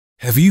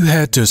Have you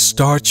had to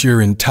start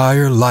your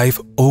entire life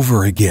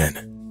over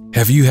again?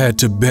 Have you had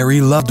to bury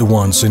loved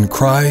ones and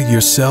cry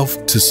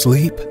yourself to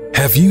sleep?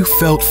 Have you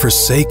felt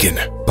forsaken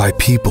by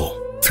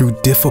people through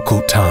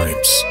difficult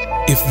times?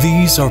 If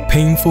these are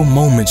painful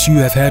moments you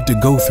have had to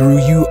go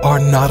through, you are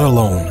not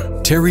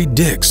alone. Terri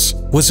Dicks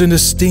was an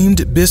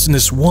esteemed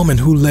businesswoman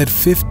who led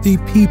 50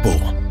 people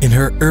in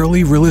her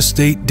early real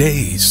estate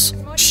days.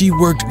 She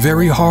worked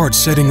very hard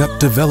setting up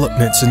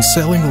developments and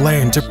selling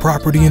land to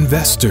property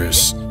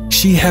investors.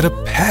 She had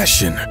a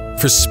passion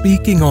for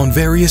speaking on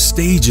various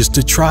stages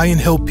to try and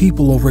help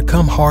people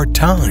overcome hard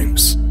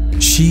times.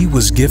 She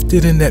was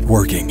gifted in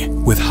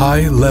networking with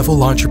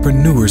high-level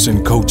entrepreneurs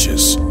and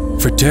coaches.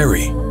 For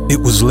Terri, it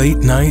was late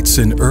nights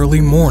and early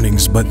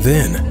mornings, but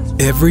then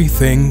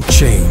everything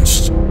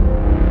changed.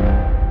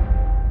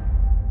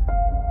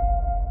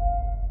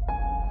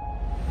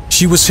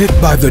 She was hit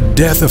by the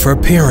death of her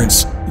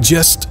parents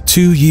just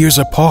 2 years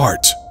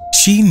apart.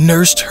 She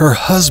nursed her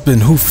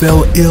husband who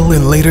fell ill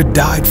and later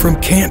died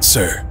from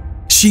cancer.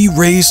 She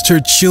raised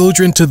her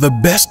children to the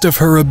best of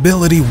her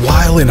ability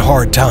while in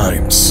hard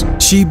times.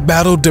 She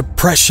battled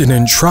depression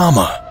and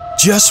trauma.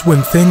 Just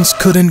when things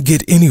couldn't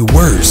get any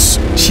worse,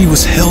 she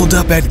was held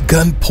up at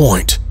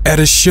gunpoint at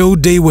a show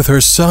day with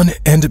her son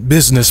and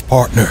business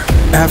partner.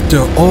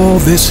 After all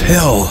this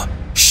hell,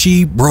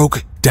 she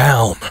broke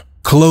down.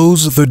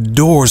 Closed the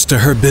doors to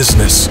her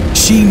business.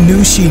 She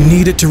knew she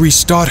needed to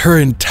restart her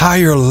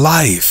entire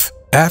life.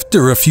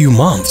 After a few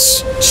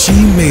months, she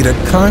made a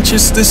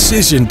conscious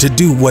decision to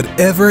do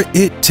whatever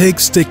it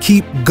takes to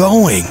keep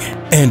going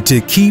and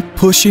to keep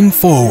pushing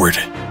forward.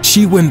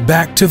 She went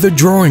back to the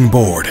drawing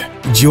board,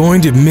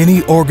 joined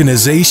many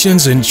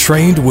organizations and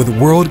trained with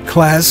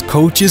world-class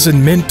coaches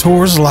and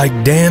mentors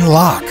like Dan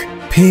Locke,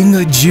 Ping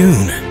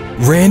Jun,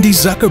 Randy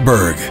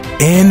Zuckerberg,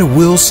 Ann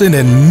Wilson,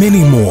 and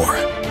many more.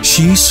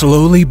 She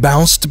slowly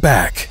bounced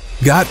back,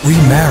 got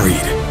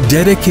remarried,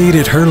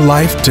 dedicated her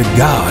life to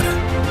God.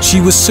 She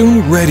was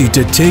soon ready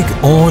to take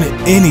on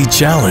any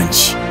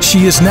challenge.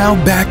 She is now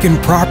back in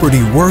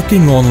property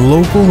working on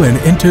local and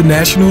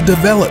international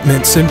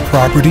developments and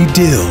property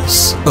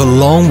deals,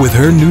 along with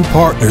her new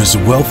partners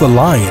Wealth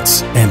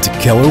Alliance and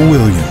Keller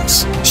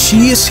Williams.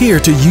 She is here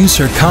to use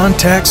her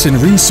contacts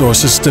and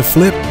resources to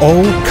flip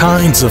all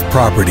kinds of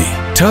property.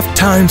 Tough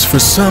times for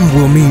some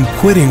will mean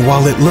quitting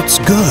while it looks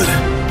good.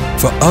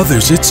 For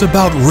others, it's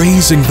about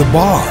raising the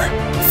bar.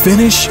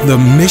 Finish the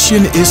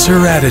mission is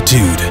her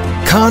attitude.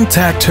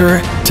 Contact her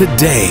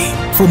today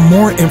for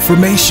more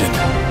information.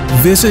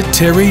 Visit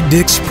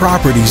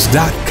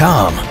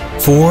TerriDicksProperties.com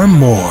for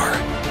more.